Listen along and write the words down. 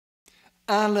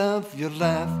I love your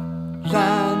laugh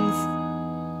lines.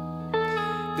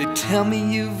 They tell me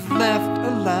you've left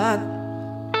a lot.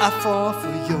 I fall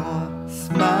for your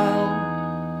smile.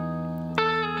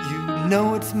 You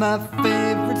know it's my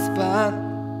favorite spot.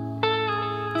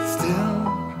 Still,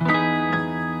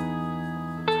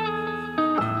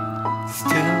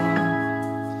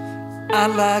 I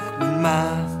like when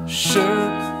my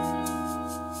shirt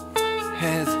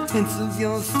has hints of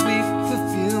your sweet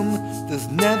perfume. There's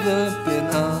never been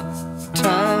a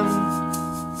time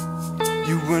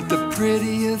you weren't the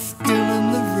prettiest girl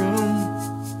in the room.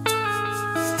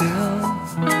 Still,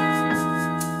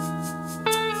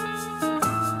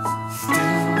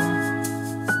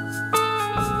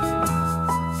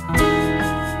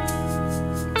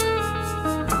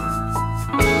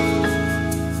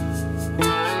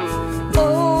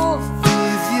 all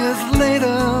these years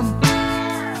later,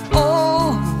 all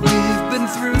we've been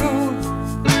through,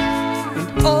 and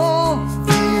all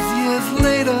these years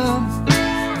later,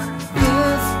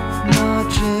 this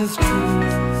much is true.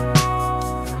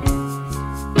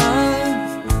 I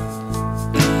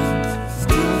am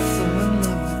still so in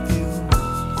love with you.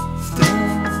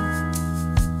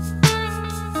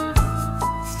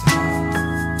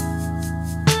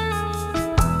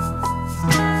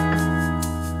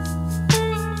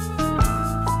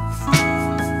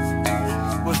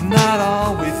 Was not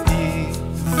always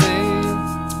easy,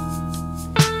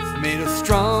 made us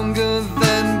stronger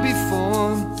than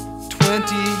before.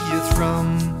 20 years from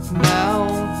now,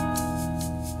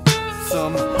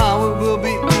 somehow it will be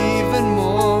even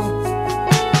more.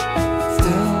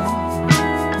 Still,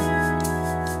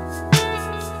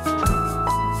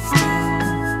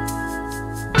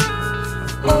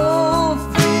 all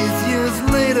these years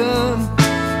later,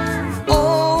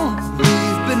 all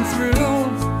we've been through,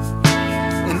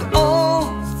 and all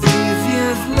these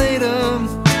years later,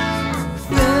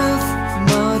 this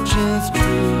much is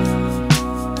true.